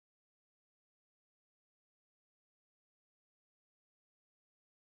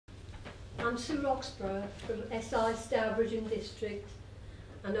I'm Sue Roxburgh from SI Stourbridge District,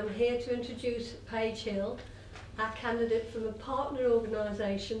 and I'm here to introduce Paige Hill, our candidate from a partner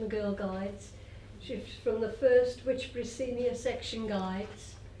organisation, the Girl Guides. She's from the first Wychbury Senior Section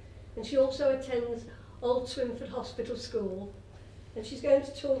Guides, and she also attends Old Swinford Hospital School, and she's going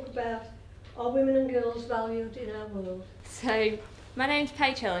to talk about, are women and girls valued in our world? So, my name's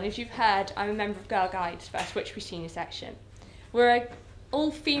Paige Hill, and as you've heard, I'm a member of Girl Guides, first Wychbury Senior Section. We're an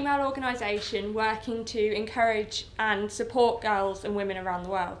all-female organisation working to encourage and support girls and women around the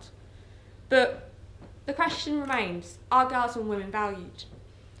world. But the question remains, are girls and women valued?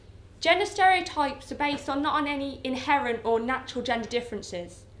 Gender stereotypes are based not on any inherent or natural gender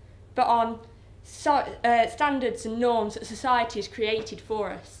differences, but on standards and norms that society has created for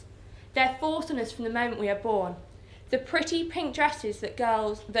us. They're forced on us from the moment we are born. The pretty pink dresses that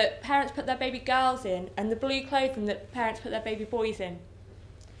parents put their baby girls in, and the blue clothing that parents put their baby boys in.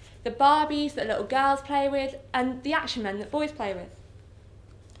 The Barbies that little girls play with, and the action men that boys play with.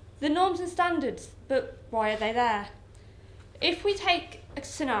 The norms and standards, but why are they there? If we take a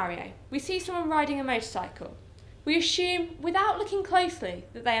scenario, we see someone riding a motorcycle. We assume, without looking closely,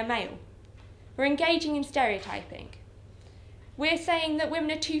 that they are male. We're engaging in stereotyping. We're saying that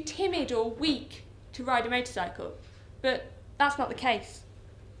women are too timid or weak to ride a motorcycle, but that's not the case.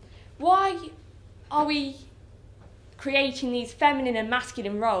 Why are we creating these feminine and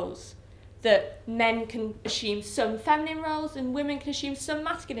masculine roles that men can assume some feminine roles and women can assume some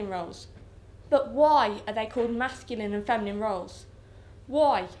masculine roles? But why are they called masculine and feminine roles?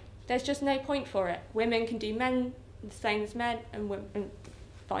 Why? There's just no point for it. Women can do men the same as men and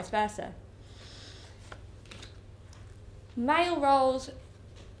vice versa. Male roles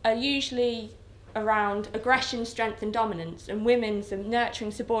are usually around aggression, strength and dominance, and women's are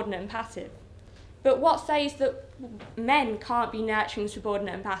nurturing, subordinate and passive. But what says that men can't be nurturing,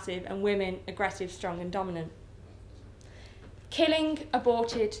 subordinate and passive, and women aggressive, strong and dominant? Killing,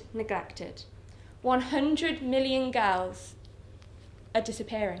 aborted, neglected. 100 million girls are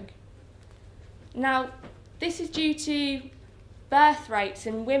disappearing. Now, this is due to birth rates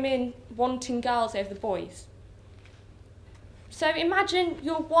and women wanting girls over the boys. So imagine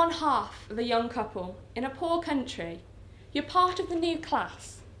you're one half of a young couple in a poor country. You're part of the new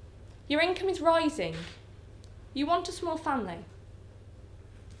class. Your income is rising. You want a small family.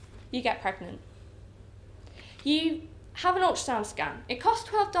 You get pregnant. You have an ultrasound scan. It costs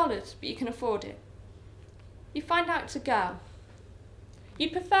 $12, but you can afford it. You find out it's a girl. You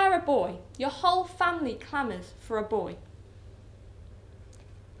prefer a boy. Your whole family clamours for a boy.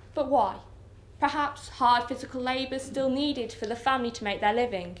 But why? Perhaps hard physical labour is still needed for the family to make their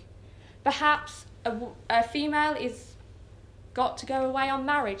living. Perhaps a female is got to go away on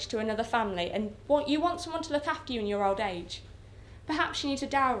marriage to another family and you want someone to look after you in your old age. Perhaps you need a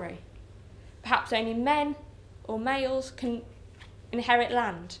dowry. Perhaps only men or males can inherit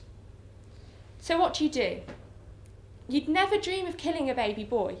land. So what do? You'd never dream of killing a baby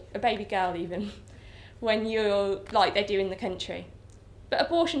boy, a baby girl even, when you're like they do in the country. But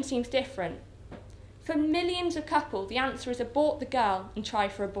abortion seems different. For millions of couples, the answer is abort the girl and try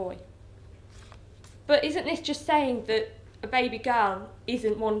for a boy. But isn't this just saying that a baby girl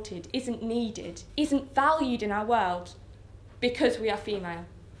isn't wanted, isn't needed, isn't valued in our world because we are female?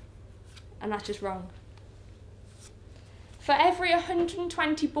 And that's just wrong. For every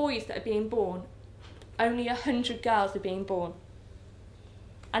 120 boys that are being born, only 100 girls are being born.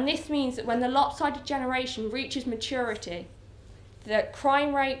 And this means that when the lopsided generation reaches maturity, the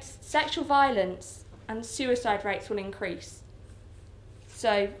crime rates, sexual violence and suicide rates will increase.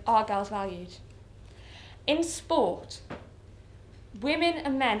 So, are girls valued? In sport, women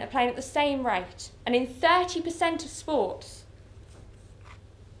and men are playing at the same rate, and in 30% of sports,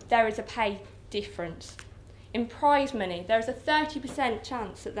 there is a pay difference. In prize money, there is a 30%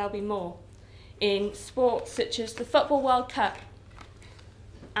 chance that there'll be more. In sports such as the Football World Cup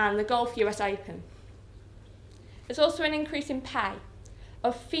and the Golf US Open. There's also an increase in pay.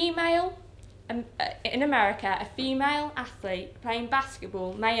 In America, a female athlete playing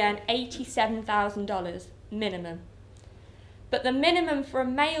basketball may earn $87,000 minimum. But the minimum for a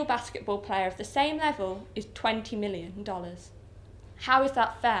male basketball player of the same level is $20 million. How is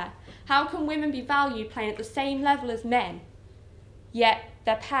that fair? How can women be valued playing at the same level as men, yet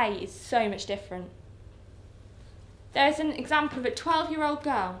their pay is so much different? There's an example of a 12-year-old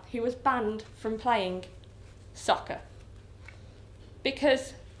girl who was banned from playing soccer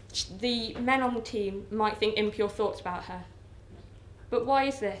because the men on the team might think impure thoughts about her. But why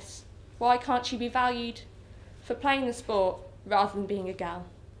is this? Why can't she be valued for playing the sport rather than being a girl?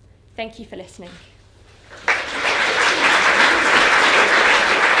 Thank you for listening.